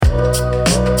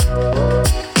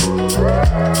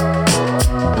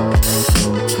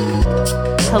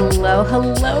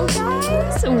Hello,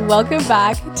 guys. Welcome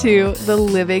back to the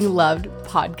Living Loved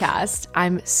podcast.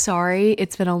 I'm sorry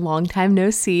it's been a long time no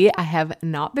see. I have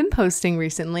not been posting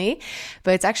recently,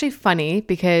 but it's actually funny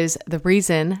because the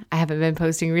reason I haven't been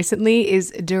posting recently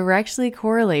is directly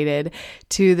correlated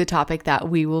to the topic that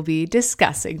we will be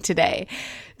discussing today.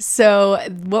 So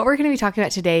what we're going to be talking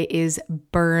about today is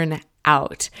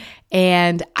burnout.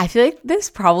 And I feel like this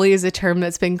probably is a term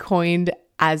that's been coined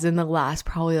as in the last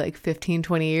probably like 15,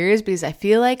 20 years, because I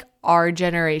feel like our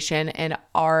generation and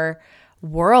our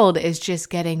world is just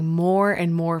getting more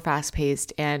and more fast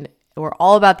paced, and we're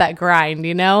all about that grind,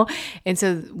 you know? And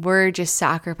so we're just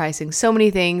sacrificing so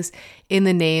many things in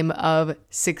the name of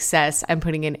success. I'm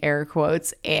putting in air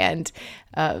quotes and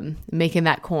making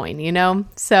that coin, you know?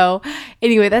 So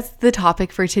anyway, that's the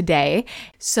topic for today.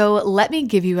 So let me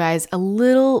give you guys a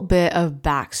little bit of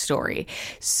backstory.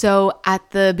 So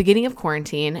at the beginning of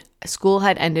quarantine, school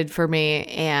had ended for me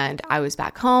and I was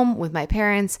back home with my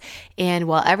parents. And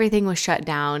while everything was shut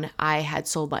down, I had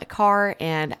sold my car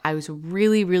and I was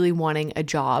really, really wanting a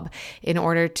job in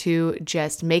order to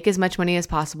just make as much money as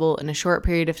possible in a short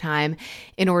period of time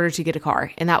in order to get a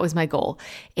car. And that was my goal.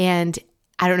 And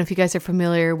I don't know if you guys are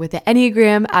familiar with the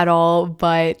Enneagram at all,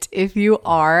 but if you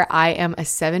are, I am a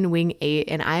 7 wing 8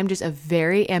 and I am just a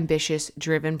very ambitious,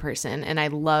 driven person. And I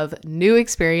love new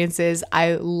experiences.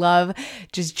 I love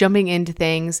just jumping into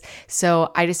things.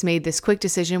 So I just made this quick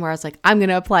decision where I was like, I'm going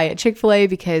to apply at Chick-fil-A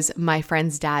because my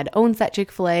friend's dad owns that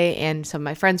Chick-fil-A and some of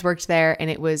my friends worked there. And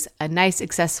it was a nice,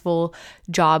 accessible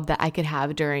job that I could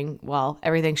have during, well,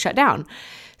 everything shut down.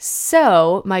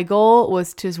 So my goal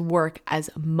was to work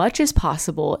as much as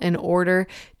possible in order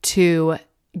to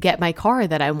get my car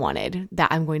that I wanted,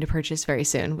 that I'm going to purchase very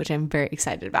soon, which I'm very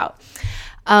excited about.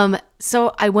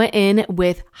 So I went in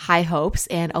with high hopes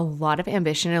and a lot of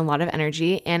ambition and a lot of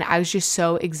energy. And I was just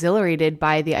so exhilarated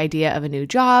by the idea of a new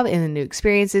job and the new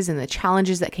experiences and the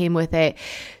challenges that came with it.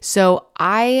 So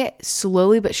I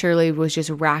slowly but surely was just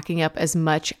racking up as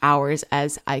much hours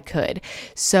as I could.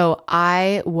 So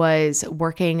I was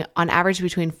working on average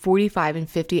between 45 and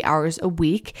 50 hours a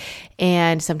week.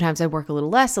 And sometimes I work a little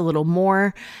less, a little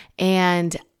more.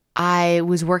 And I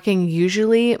was working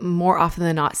usually more often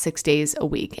than not 6 days a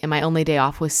week. And my only day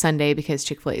off was Sunday because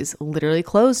Chick-fil-A is literally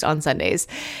closed on Sundays.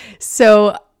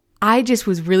 So I just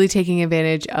was really taking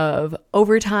advantage of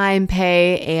overtime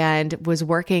pay and was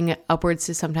working upwards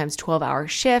to sometimes 12-hour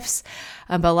shifts.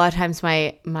 But a lot of times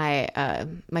my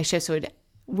shifts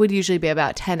would usually be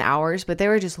about 10 hours, but they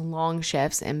were just long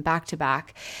shifts and back to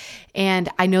back. And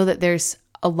I know that there's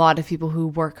a lot of people who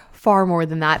work far more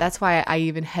than that. That's why I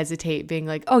even hesitate being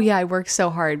like, oh yeah, I work so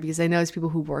hard, because I know there's people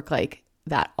who work like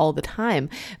that all the time.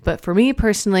 But for me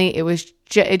personally,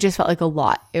 it just felt like a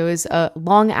lot. It was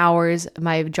long hours.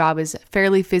 My job is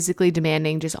fairly physically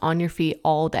demanding, just on your feet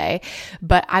all day,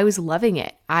 but I was loving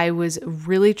it. I was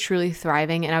really, truly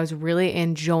thriving and I was really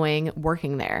enjoying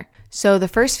working there. So the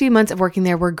first few months of working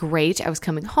there were great. I was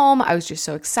coming home. I was just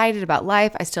so excited about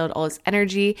life. I still had all this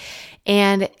energy.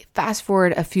 And fast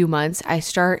forward a few months, I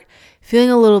start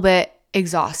feeling a little bit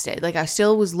exhausted. Like I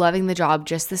still was loving the job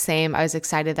just the same. I was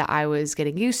excited that I was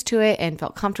getting used to it and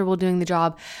felt comfortable doing the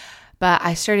job. But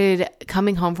I started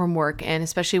coming home from work, and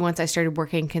especially once I started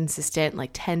working consistent,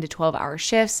 like 10 to 12 hour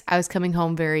shifts, I was coming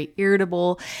home very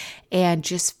irritable and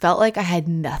just felt like I had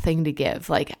nothing to give.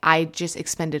 Like I just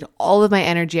expended all of my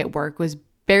energy at work, was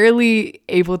barely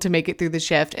able to make it through the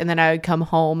shift. And then I would come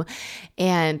home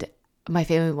and my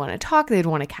family would want to talk. They'd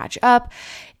want to catch up.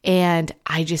 And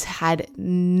I just had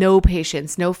no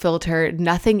patience, no filter,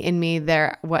 nothing in me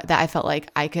there that I felt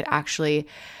like I could actually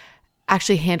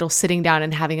handle sitting down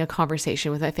and having a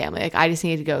conversation with my family. Like I just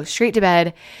needed to go straight to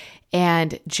bed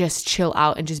and just chill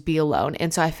out and just be alone.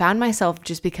 And so I found myself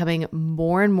just becoming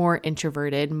more and more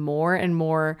introverted, more and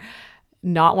more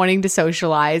not wanting to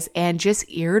socialize, and just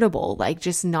irritable, like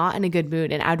just not in a good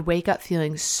mood. And I'd wake up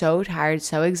feeling so tired,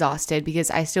 so exhausted,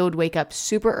 because I still would wake up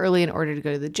super early in order to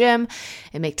go to the gym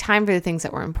and make time for the things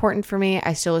that were important for me.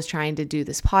 I still was trying to do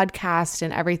this podcast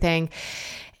and everything.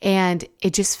 And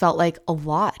it just felt like a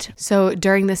lot. So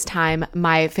during this time,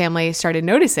 my family started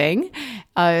noticing.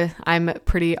 I'm a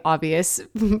pretty obvious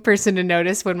person to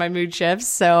notice when my mood shifts.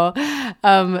 So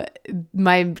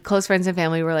my close friends and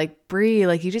family were like, Bree,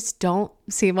 like you just don't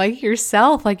seem like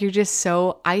yourself. Like you're just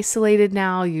so isolated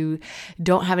now. You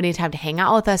don't have any time to hang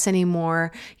out with us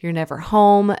anymore. You're never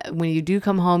home. When you do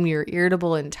come home, you're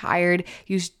irritable and tired.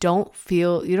 You don't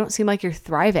seem like you're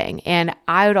thriving. And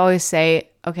I would always say,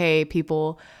 okay,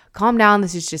 people, calm down.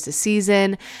 This is just a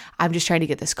season. I'm just trying to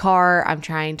get this car. I'm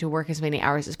trying to work as many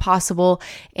hours as possible.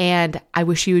 And I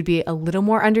wish you would be a little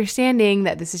more understanding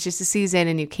that this is just a season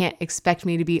and you can't expect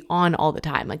me to be on all the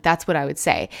time. Like that's what I would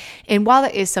say. And while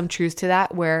there is some truth to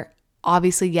that, where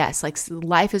obviously, yes, like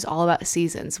life is all about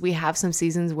seasons. We have some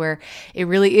seasons where it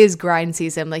really is grind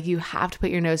season. Like you have to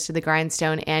put your nose to the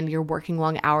grindstone and you're working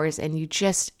long hours and you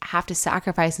just have to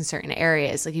sacrifice in certain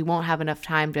areas. Like you won't have enough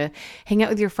time to hang out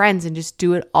with your friends and just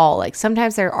do it all. Like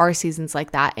sometimes there are seasons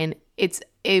like that, and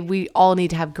we all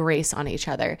need to have grace on each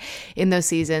other in those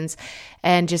seasons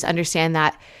and just understand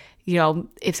that, you know,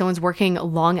 if someone's working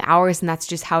long hours and that's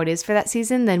just how it is for that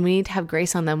season, then we need to have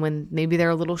grace on them when maybe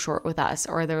they're a little short with us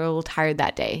or they're a little tired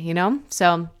that day, you know?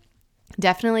 So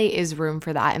definitely is room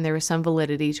for that. And there was some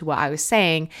validity to what I was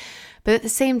saying. But at the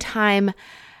same time,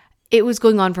 it was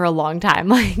going on for a long time,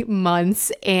 like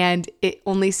months, and it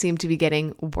only seemed to be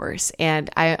getting worse. And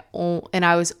I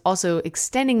was also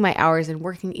extending my hours and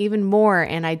working even more,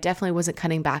 and I definitely wasn't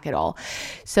cutting back at all.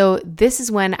 So this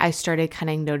is when I started kind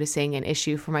of noticing an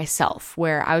issue for myself,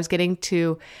 where I was getting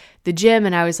to the gym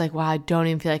and I was like, wow, I don't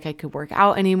even feel like I could work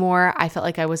out anymore. I felt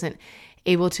like I wasn't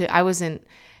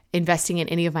investing in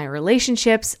any of my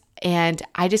relationships. And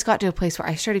I just got to a place where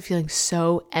I started feeling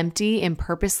so empty and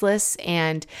purposeless.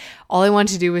 And all I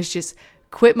wanted to do was just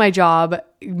quit my job,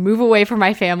 move away from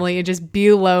my family, and just be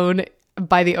alone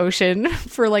by the ocean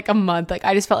for like a month. Like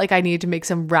I just felt like I needed to make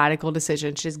some radical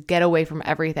decisions, just get away from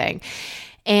everything.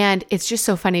 And it's just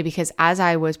so funny because as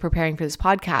I was preparing for this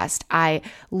podcast, I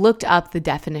looked up the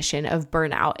definition of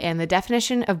burnout. And the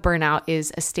definition of burnout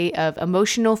is a state of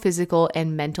emotional, physical,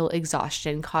 and mental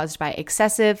exhaustion caused by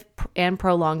excessive and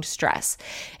prolonged stress.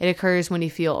 It occurs when you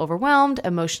feel overwhelmed,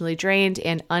 emotionally drained,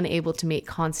 and unable to meet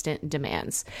constant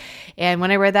demands. And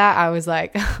when I read that, I was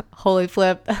like, holy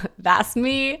flip, that's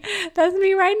me. That's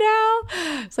me right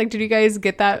now. It's like, did you guys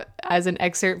get that as an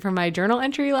excerpt from my journal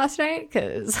entry last night?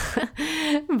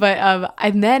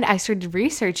 And then I started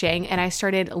researching and I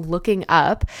started looking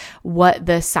up what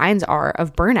the signs are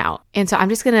of burnout. And so I'm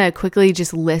just going to quickly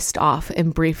just list off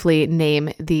and briefly name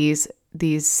these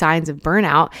signs of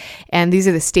burnout. And these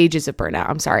are the stages of burnout.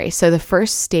 I'm sorry. So the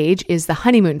first stage is the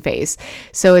honeymoon phase.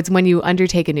 So it's when you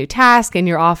undertake a new task and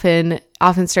you're often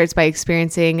starts by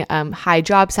experiencing high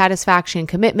job satisfaction,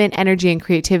 commitment, energy, and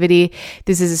creativity.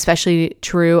 This is especially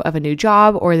true of a new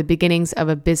job or the beginnings of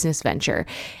a business venture.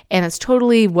 And that's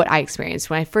totally what I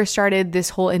experienced. When I first started this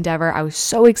whole endeavor, I was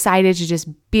so excited to just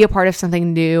be a part of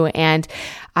something new. And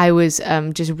I was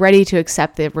just ready to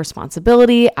accept the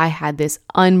responsibility. I had this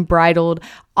unbridled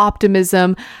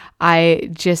optimism.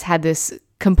 I just had this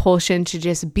compulsion to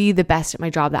just be the best at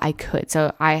my job that I could.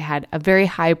 So I had a very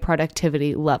high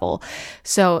productivity level.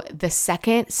 So the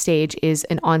second stage is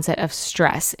an onset of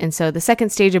stress. And so the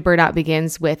second stage of burnout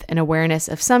begins with an awareness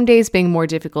of some days being more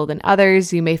difficult than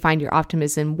others. You may find your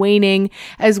optimism waning,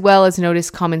 as well as notice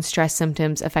common stress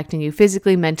symptoms affecting you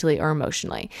physically, mentally, or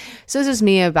emotionally. So this is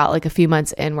me about like a few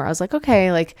months in where I was like,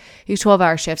 okay, like these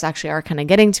 12-hour shifts actually are kind of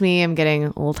getting to me. I'm getting a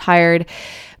little tired.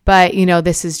 But, you know,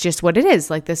 this is just what it is.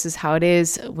 Like, this is how it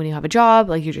is when you have a job.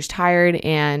 Like, you're just tired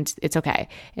and it's okay.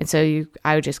 And so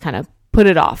I would just kind of put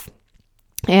it off.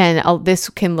 And this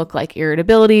can look like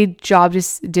irritability, job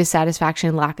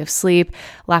dissatisfaction, lack of sleep,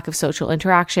 lack of social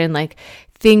interaction. Like,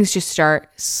 things just start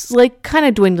like kind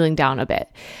of dwindling down a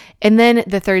bit. And then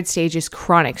the third stage is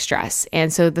chronic stress.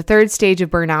 And so the third stage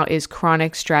of burnout is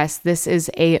chronic stress. This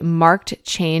is a marked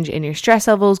change in your stress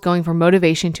levels, going from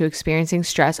motivation to experiencing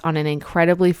stress on an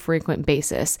incredibly frequent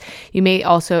basis. You may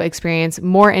also experience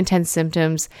more intense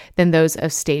symptoms than those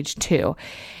of stage 2.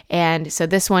 And so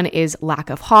this one is lack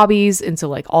of hobbies. And so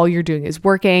like all you're doing is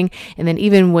working. And then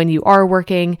even when you are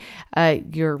working,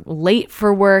 you're late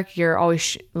for work. You're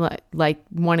always like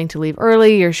wanting to leave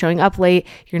early. You're showing up late.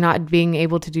 You're not being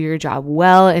able to do your job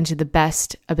well and to the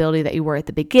best ability that you were at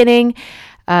the beginning.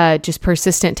 Just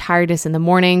persistent tiredness in the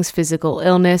mornings, physical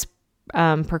illness,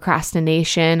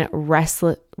 procrastination,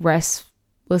 restlessness.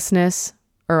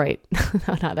 Or wait,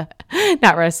 no,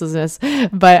 not restlessness,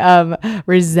 but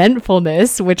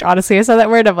resentfulness, which honestly, I saw that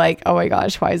word, I'm like, oh my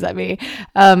gosh, why is that me?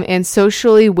 And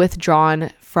socially withdrawn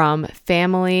from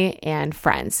family and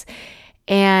friends,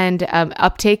 and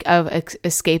uptake of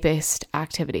escapist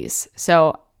activities.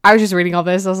 So I was just reading all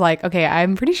this. I was like, okay,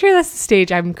 I'm pretty sure that's the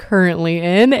stage I'm currently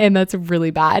in, and that's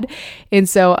really bad. And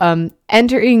so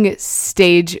entering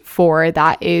stage 4,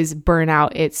 that is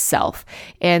burnout itself.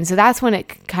 And so that's when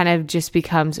it kind of just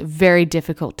becomes very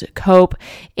difficult to cope.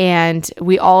 And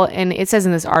and it says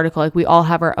in this article, like we all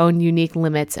have our own unique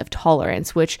limits of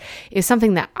tolerance, which is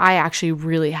something that I actually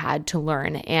really had to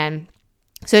learn. And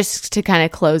So just to kind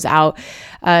of close out,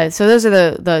 so those are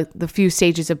the few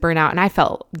stages of burnout, and I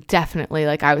felt definitely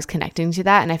like I was connecting to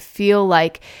that, and I feel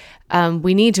like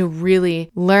we need to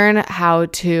really learn how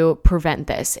to prevent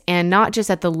this, and not just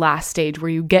at the last stage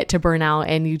where you get to burnout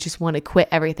and you just want to quit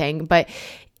everything, but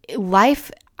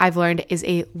life, I've learned, is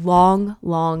a long,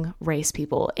 long race,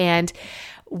 people, and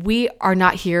we are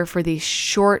not here for these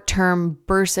short-term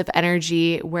bursts of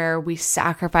energy where we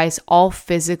sacrifice all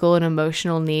physical and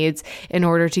emotional needs in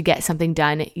order to get something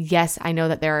done. Yes, I know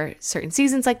that there are certain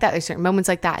seasons like that, there's certain moments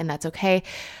like that, and that's okay.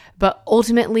 But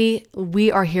ultimately,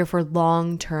 we are here for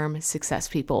long-term success,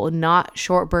 people, not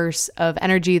short bursts of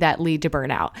energy that lead to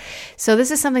burnout. So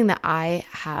this is something that I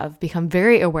have become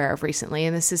very aware of recently,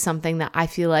 and this is something that I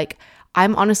feel like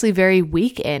I'm honestly very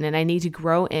weak in and I need to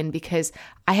grow in, because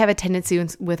I have a tendency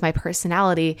with my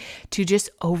personality to just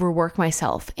overwork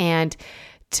myself and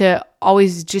to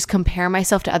always just compare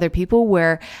myself to other people,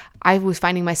 where I was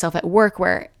finding myself at work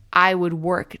where I would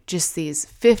work just these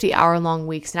 50-hour long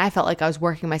weeks and I felt like I was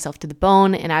working myself to the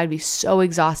bone, and I would be so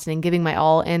exhausted and giving my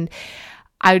all, and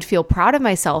I would feel proud of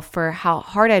myself for how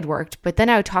hard I'd worked. But then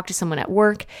I would talk to someone at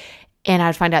work and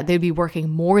I'd find out they'd be working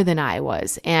more than I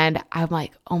was. And I'm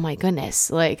like, oh my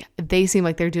goodness, like they seem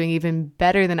like they're doing even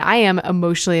better than I am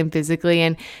emotionally and physically.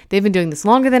 And they've been doing this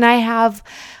longer than I have.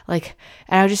 And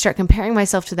I would just start comparing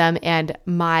myself to them, and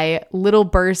my little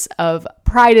bursts of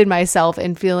pride in myself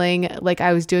and feeling like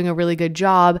I was doing a really good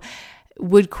job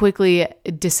would quickly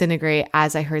disintegrate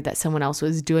as I heard that someone else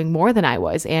was doing more than I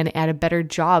was and at a better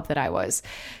job than I was.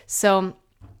 So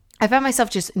I found myself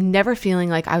just never feeling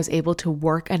like I was able to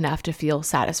work enough to feel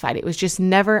satisfied. It was just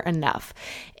never enough.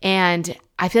 And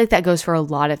I feel like that goes for a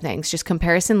lot of things. Just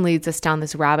comparison leads us down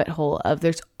this rabbit hole of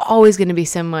there's always going to be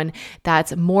someone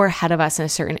that's more ahead of us in a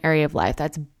certain area of life,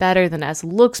 that's better than us,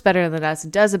 looks better than us,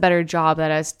 does a better job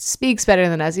than us, speaks better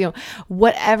than us,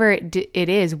 whatever it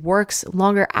is, works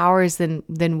longer hours than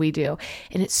we do.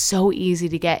 And it's so easy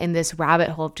to get in this rabbit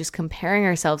hole of just comparing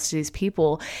ourselves to these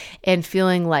people and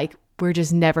feeling like we're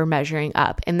just never measuring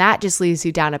up. And that just leads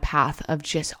you down a path of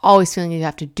just always feeling you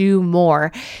have to do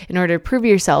more in order to prove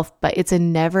yourself. But it's a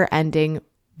never ending,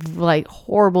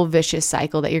 horrible, vicious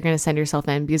cycle that you're going to send yourself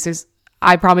in, because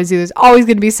I promise you, there's always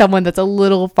going to be someone that's a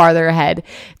little farther ahead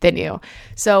than you.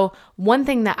 So one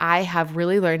thing that I have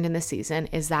really learned in this season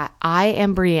is that I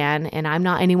am Brianne and I'm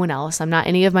not anyone else. I'm not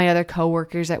any of my other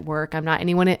coworkers at work. I'm not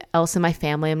anyone else in my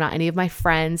family. I'm not any of my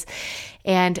friends.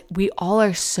 And we all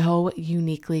are so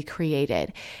uniquely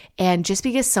created. And just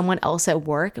because someone else at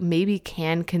work maybe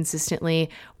can consistently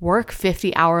work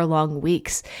 50-hour long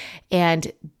weeks,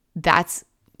 and that's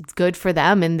good for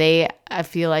them, and I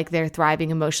feel like they're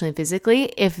thriving emotionally and physically.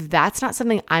 If that's not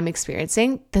something I'm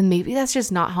experiencing, then maybe that's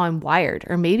just not how I'm wired,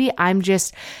 or maybe I'm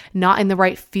just not in the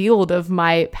right field of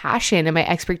my passion and my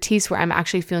expertise where I'm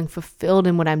actually feeling fulfilled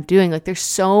in what I'm doing. There's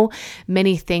so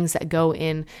many things that go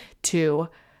into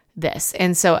this.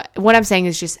 And so what I'm saying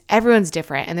is just everyone's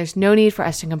different, and there's no need for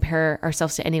us to compare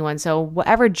ourselves to anyone. So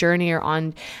whatever journey you're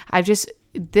on,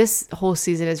 this whole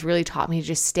season has really taught me to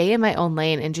just stay in my own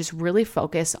lane and just really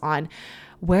focus on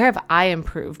where have I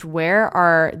improved? Where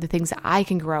are the things that I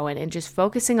can grow in? And just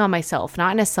focusing on myself,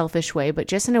 not in a selfish way, but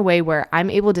just in a way where I'm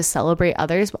able to celebrate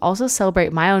others, but also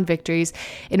celebrate my own victories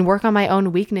and work on my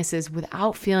own weaknesses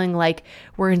without feeling like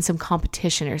we're in some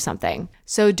competition or something.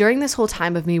 So during this whole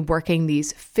time of me working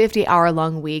these 50-hour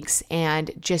long weeks and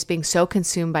just being so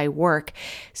consumed by work,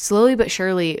 slowly but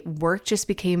surely, work just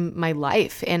became my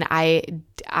life. And I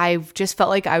just felt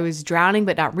like I was drowning,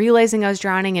 but not realizing I was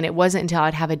drowning. And it wasn't until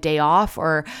I'd have a day off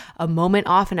or a moment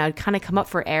off and I would kind of come up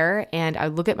for air and I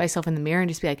would look at myself in the mirror and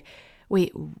just be like,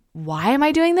 wait, why am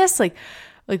I doing this? Like,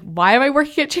 why am I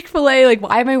working at Chick-fil-A?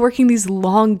 Why am I working these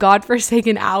long,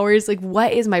 godforsaken hours?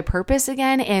 What is my purpose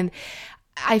again? And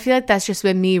I feel like that's just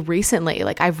been me recently.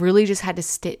 I've really just had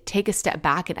to take a step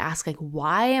back and ask,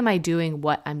 why am I doing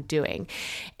what I'm doing?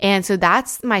 And so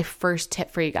that's my first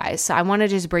tip for you guys. So I want to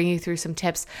just bring you through some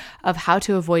tips of how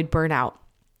to avoid burnout.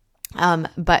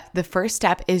 But the first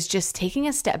step is just taking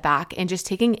a step back and just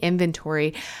taking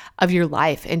inventory of your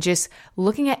life and just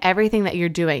looking at everything that you're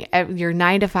doing, your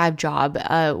 9-to-5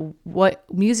 job, what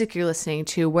music you're listening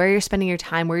to, where you're spending your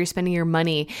time, where you're spending your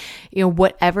money,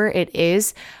 whatever it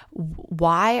is.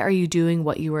 why are you doing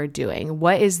what you are doing?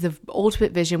 What is the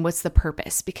ultimate vision? What's the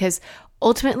purpose? Because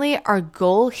ultimately, our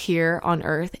goal here on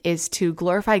earth is to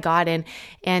glorify God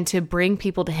and to bring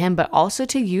people to Him, but also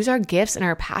to use our gifts and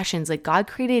our passions. Like God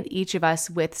created each of us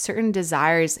with certain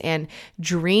desires and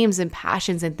dreams and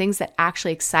passions and things that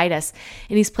actually excite us.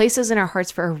 And He's placed those in our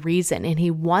hearts for a reason. And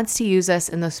He wants to use us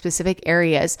in those specific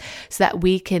areas so that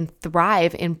we can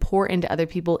thrive and pour into other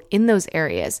people in those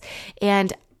areas.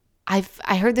 And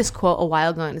I heard this quote a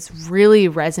while ago, and it's really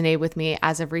resonated with me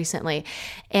as of recently.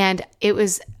 And it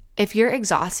was, if you're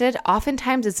exhausted,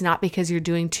 oftentimes it's not because you're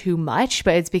doing too much,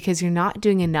 but it's because you're not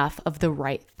doing enough of the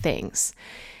right things.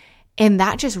 And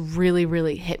that just really,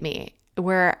 really hit me,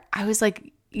 where I was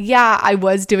like, yeah, I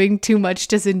was doing too much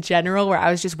just in general, where I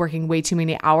was just working way too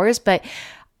many hours, but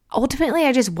ultimately,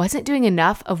 I just wasn't doing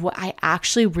enough of what I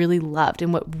actually really loved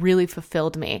and what really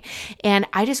fulfilled me. And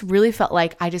I just really felt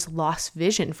like I just lost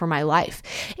vision for my life.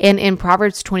 And in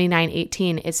Proverbs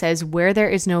 29:18, it says, where there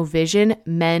is no vision,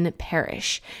 men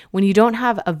perish. When you don't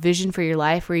have a vision for your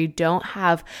life, where you don't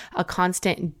have a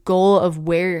constant goal of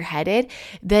where you're headed,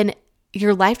 then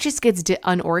your life just gets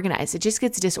unorganized. It just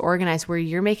gets disorganized, where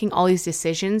you're making all these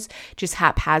decisions just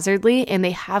haphazardly and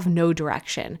they have no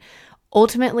direction.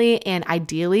 Ultimately and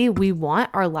ideally, we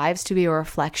want our lives to be a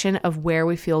reflection of where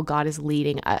we feel God is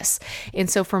leading us. And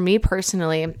so for me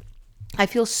personally, I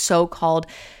feel so called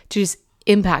to just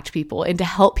impact people and to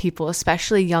help people,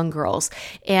 especially young girls.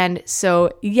 And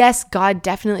so, yes, God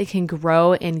definitely can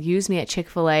grow and use me at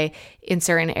Chick-fil-A in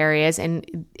certain areas.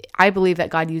 And I believe that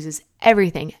God uses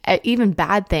everything, even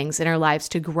bad things in our lives,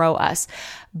 to grow us.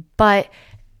 But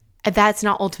that's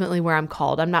not ultimately where I'm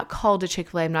called. I'm not called to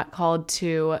Chick-fil-A. I'm not called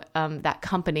to that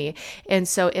company. And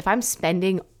so if I'm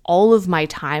spending all of my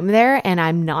time there and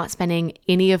I'm not spending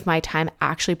any of my time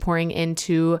actually pouring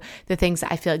into the things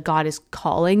that I feel like God is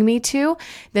calling me to,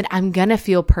 then I'm going to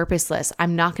feel purposeless.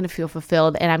 I'm not going to feel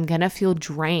fulfilled, and I'm going to feel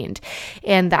drained.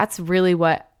 And that's really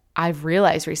what I've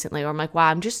realized recently, where I'm like, wow,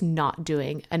 I'm just not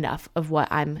doing enough of what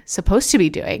I'm supposed to be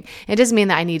doing. It doesn't mean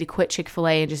that I need to quit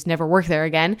Chick-fil-A and just never work there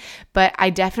again, but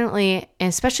I definitely, and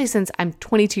especially since I'm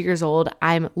 22 years old,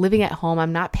 I'm living at home,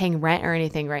 I'm not paying rent or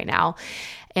anything right now,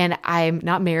 and I'm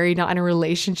not married, not in a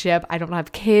relationship, I don't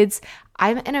have kids.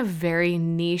 I'm in a very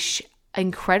niche,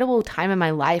 incredible time in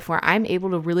my life where I'm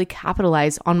able to really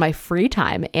capitalize on my free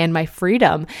time and my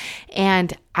freedom,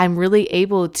 and I'm really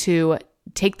able to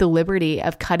take the liberty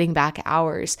of cutting back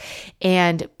hours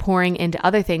and pouring into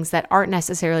other things that aren't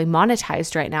necessarily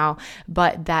monetized right now,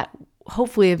 but that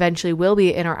hopefully eventually will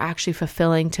be and are actually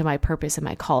fulfilling to my purpose and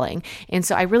my calling. And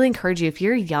so I really encourage you, if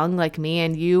you're young like me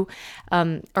and you,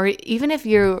 or even if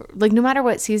you're like, no matter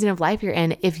what season of life you're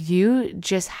in, if you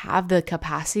just have the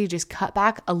capacity, just cut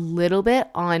back a little bit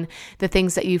on the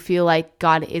things that you feel like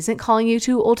God isn't calling you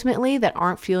to ultimately, that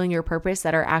aren't fueling your purpose,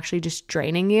 that are actually just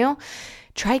draining you.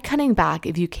 Try cutting back,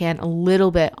 if you can, a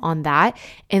little bit on that,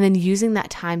 and then using that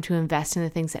time to invest in the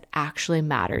things that actually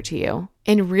matter to you.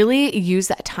 And really use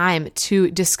that time to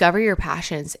discover your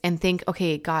passions and think,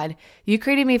 okay, God, you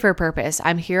created me for a purpose.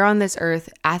 I'm here on this earth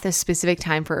at this specific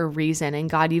time for a reason. And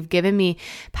God, you've given me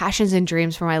passions and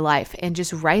dreams for my life. And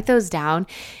just write those down,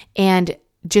 and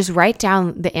just write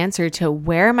down the answer to,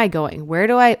 where am I going? Where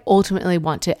do I ultimately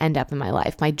want to end up in my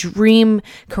life? My dream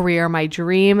career, my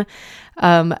dream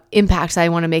impacts I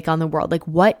want to make on the world. Like,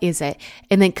 what is it?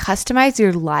 And then customize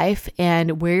your life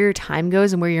and where your time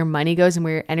goes and where your money goes and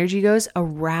where your energy goes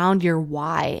around your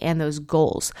why and those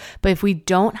goals. But if we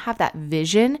don't have that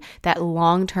vision, that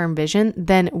long-term vision,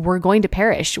 then we're going to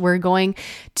perish. We're going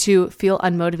to feel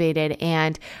unmotivated,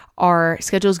 and our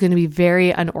schedule is going to be very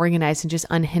unorganized and just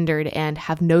unhindered and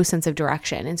have no sense of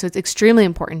direction. And so it's extremely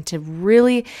important to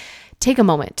really take a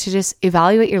moment to just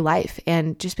evaluate your life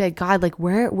and just be like, God, like,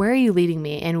 where are you leading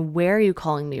me, and where are you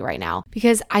calling me right now?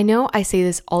 Because I know I say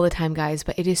this all the time, guys,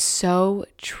 but it is so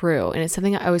true. And it's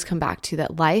something I always come back to,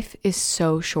 that life is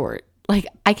so short. Like,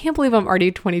 I can't believe I'm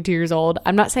already 22 years old.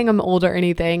 I'm not saying I'm old or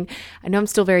anything. I know I'm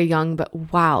still very young, but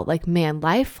wow, like, man,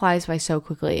 life flies by so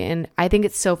quickly. And I think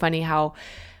it's so funny how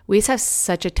we just have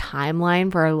such a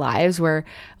timeline for our lives, where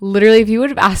literally, if you would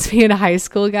have asked me in high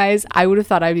school, guys, I would have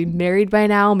thought I'd be married by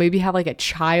now, maybe have like a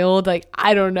child, like,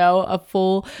 I don't know, a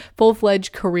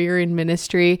full-fledged career in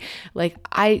ministry. Like,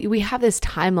 we have this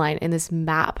timeline and this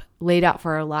map laid out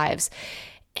for our lives.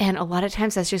 And a lot of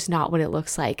times that's just not what it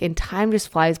looks like. And time just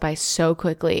flies by so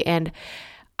quickly. And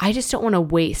I just don't want to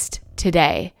waste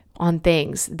today on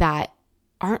things that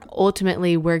aren't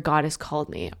ultimately where God has called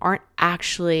me, aren't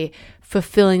actually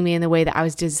fulfilling me in the way that I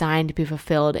was designed to be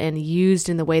fulfilled and used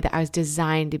in the way that I was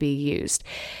designed to be used.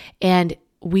 And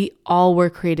we all were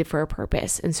created for a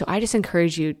purpose. And so I just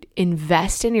encourage you,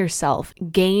 invest in yourself,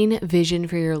 gain vision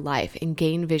for your life and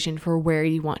gain vision for where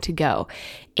you want to go,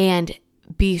 and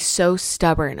be so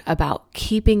stubborn about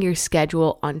keeping your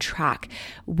schedule on track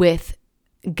with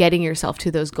getting yourself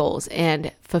to those goals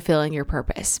and fulfilling your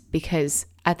purpose. Because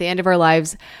at the end of our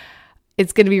lives,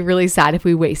 it's going to be really sad if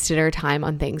we wasted our time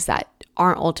on things that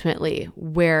aren't ultimately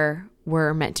where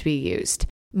we're meant to be used.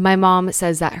 My mom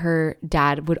says that her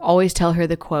dad would always tell her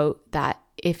the quote that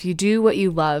if you do what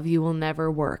you love, you will never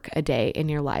work a day in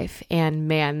your life. And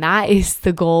man, that is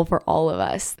the goal for all of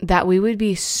us, that we would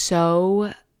be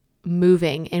so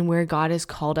moving in where God has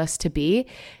called us to be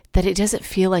that it doesn't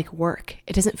feel like work.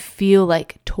 It doesn't feel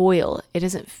like toil. It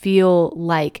doesn't feel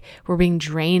like we're being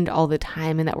drained all the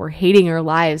time and that we're hating our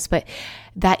lives, but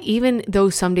that even though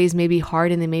some days may be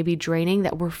hard and they may be draining,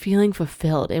 that we're feeling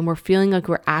fulfilled and we're feeling like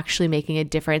we're actually making a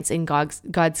difference in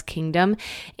God's kingdom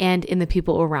and in the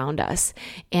people around us,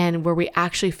 and where we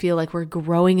actually feel like we're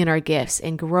growing in our gifts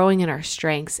and growing in our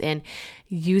strengths and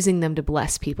using them to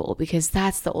bless people, because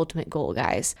that's the ultimate goal,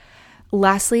 guys.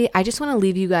 Lastly, I just want to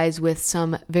leave you guys with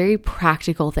some very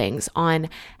practical things on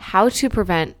how to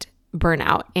prevent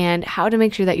burnout and how to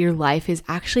make sure that your life is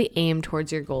actually aimed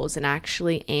towards your goals and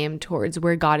actually aimed towards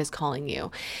where God is calling you.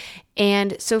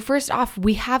 And so first off,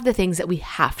 we have the things that we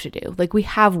have to do. Like we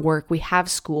have work, we have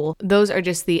school. Those are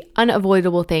just the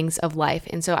unavoidable things of life.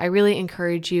 And so I really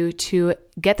encourage you to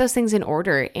get those things in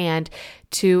order and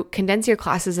to condense your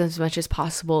classes as much as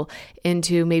possible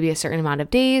into maybe a certain amount of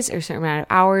days or a certain amount of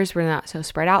hours. We're not so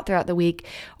spread out throughout the week,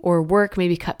 or work,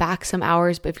 maybe cut back some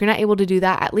hours. But if you're not able to do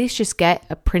that, at least just get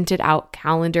a printed out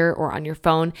calendar or on your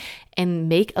phone and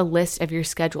make a list of your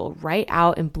schedule. Write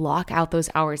out and block out those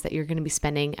hours that you're going to be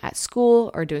spending at school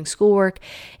or doing schoolwork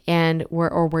and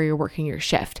where you're working your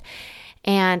shift.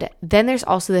 And then there's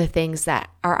also the things that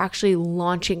are actually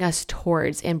launching us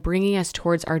towards and bringing us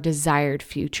towards our desired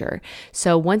future.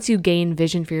 So once you gain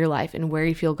vision for your life and where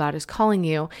you feel God is calling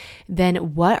you,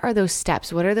 then what are those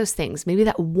steps? What are those things? Maybe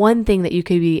that one thing that you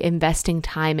could be investing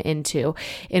time into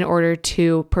in order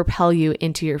to propel you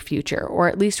into your future, or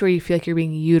at least where you feel like you're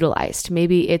being utilized.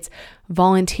 Maybe it's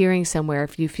volunteering somewhere.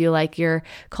 If you feel like you're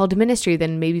called to ministry,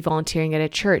 then maybe volunteering at a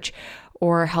church,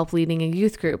 or help leading a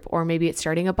youth group, or maybe it's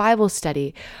starting a Bible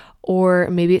study, or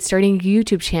maybe it's starting a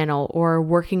YouTube channel, or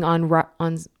working on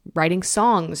writing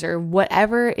songs, or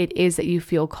whatever it is that you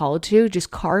feel called to.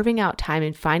 Just carving out time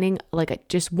and finding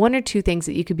just one or two things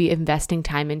that you could be investing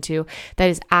time into that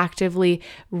is actively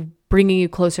bringing you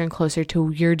closer and closer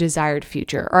to your desired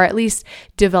future, or at least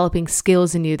developing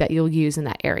skills in you that you'll use in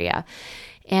that area.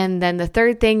 And then the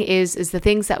third thing is the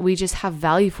things that we just have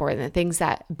value for, and the things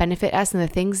that benefit us, and the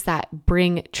things that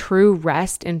bring true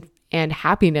rest and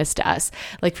happiness to us.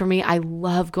 Like for me, I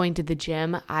love going to the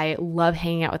gym. I love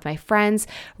hanging out with my friends.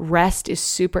 Rest is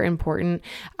super important.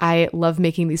 I love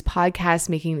making these podcasts,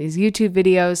 making these YouTube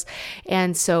videos.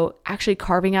 And so actually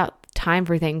carving out time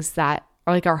for things that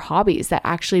are like our hobbies that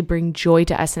actually bring joy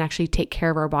to us and actually take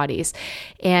care of our bodies.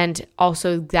 And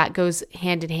also that goes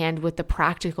hand in hand with the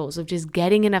practicals of just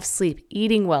getting enough sleep,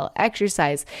 eating well,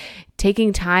 exercise,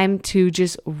 taking time to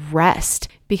just rest,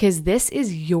 because this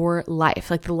is your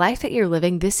life. Like the life that you're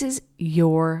living, this is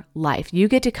your life. You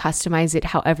get to customize it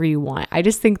however you want. I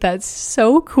just think that's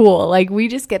so cool. Like we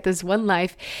just get this one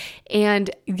life, and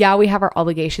yeah, we have our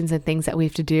obligations and things that we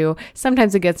have to do,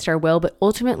 sometimes against our will, but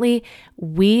ultimately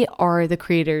we are the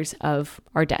creators of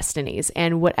our destinies,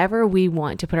 and whatever we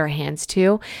want to put our hands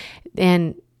to,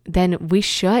 and then we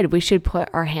should put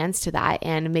our hands to that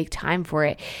and make time for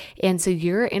it. And so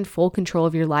you're in full control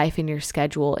of your life and your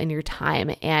schedule and your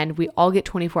time. And we all get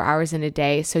 24 hours in a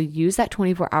day. So use that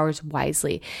 24 hours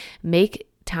wisely. Make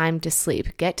time to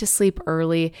sleep. Get to sleep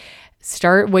early.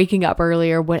 Start waking up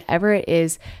earlier, whatever it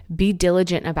is, be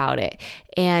diligent about it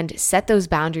and set those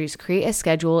boundaries, create a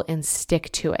schedule and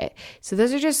stick to it. So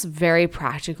those are just very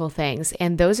practical things.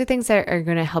 And those are things that are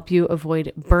going to help you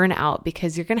avoid burnout,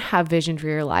 because you're going to have vision for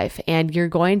your life and you're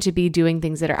going to be doing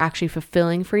things that are actually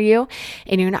fulfilling for you.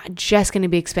 And you're not just going to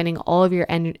be expending all of your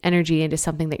energy into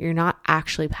something that you're not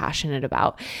actually passionate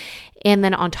about. And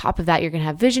then on top of that, you're going to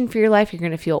have vision for your life. You're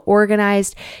going to feel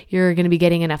organized. You're going to be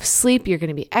getting enough sleep. You're going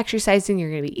to be exercising.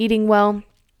 You're going to be eating well.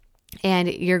 And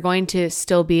you're going to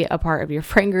still be a part of your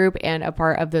friend group and a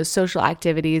part of those social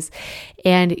activities.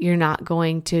 And you're not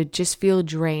going to just feel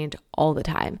drained all the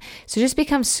time. So just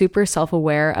become super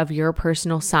self-aware of your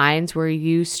personal signs where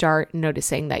you start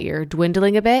noticing that you're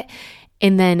dwindling a bit,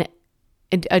 and then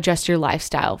adjust your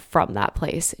lifestyle from that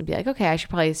place and be like, okay, I should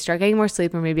probably start getting more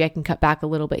sleep, or maybe I can cut back a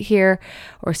little bit here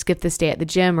or skip this day at the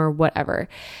gym or whatever.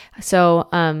 So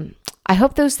I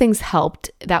hope those things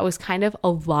helped. That was kind of a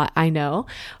lot, I know,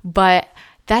 but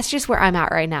that's just where I'm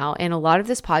at right now. And a lot of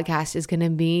this podcast is going to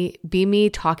be me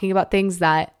talking about things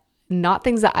that, not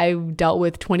things that I dealt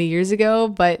with 20 years ago,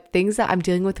 but things that I'm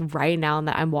dealing with right now and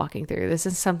that I'm walking through. This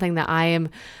is something that I am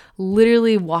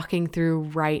literally walking through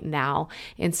right now.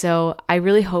 And so I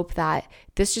really hope that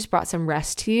this just brought some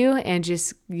rest to you and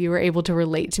just you were able to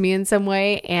relate to me in some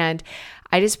way. And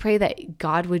I just pray that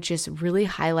God would just really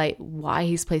highlight why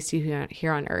he's placed you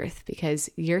here on earth, because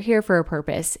you're here for a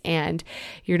purpose and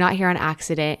you're not here on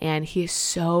accident. And he is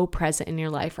so present in your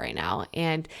life right now.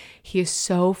 And he is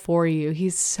so for you.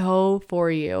 He's so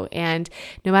for you. And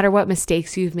no matter what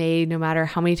mistakes you've made, no matter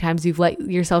how many times you've let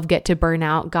yourself get to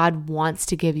burnout, God wants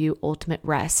to give you ultimate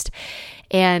rest.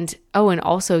 And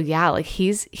also, like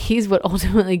he's what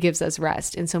ultimately gives us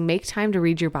rest. And so make time to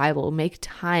read your Bible, make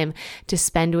time to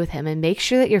spend with him, and make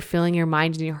sure that you're filling your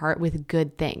mind and your heart with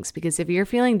good things. Because if you're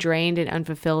feeling drained and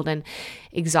unfulfilled and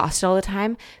exhausted all the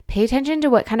time, pay attention to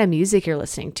what kind of music you're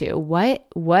listening to.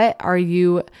 What are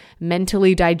you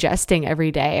mentally digesting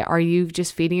every day? Are you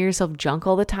just feeding yourself junk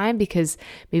all the time? Because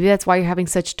maybe that's why you're having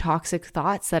such toxic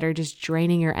thoughts that are just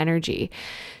draining your energy.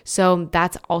 So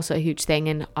that's also a huge thing.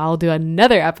 And I'll do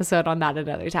another episode on that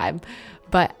another time.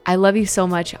 But I love you so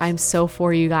much. I'm so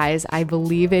for you guys. I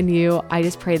believe in you. I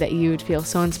just pray that you would feel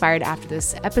so inspired after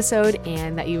this episode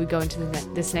and that you would go into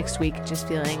this next week just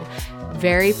feeling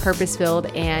very purpose-filled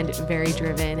and very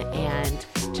driven and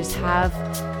just have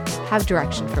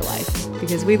direction for life,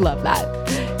 because we love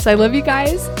that. So I love you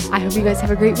guys. I hope you guys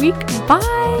have a great week.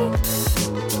 Bye.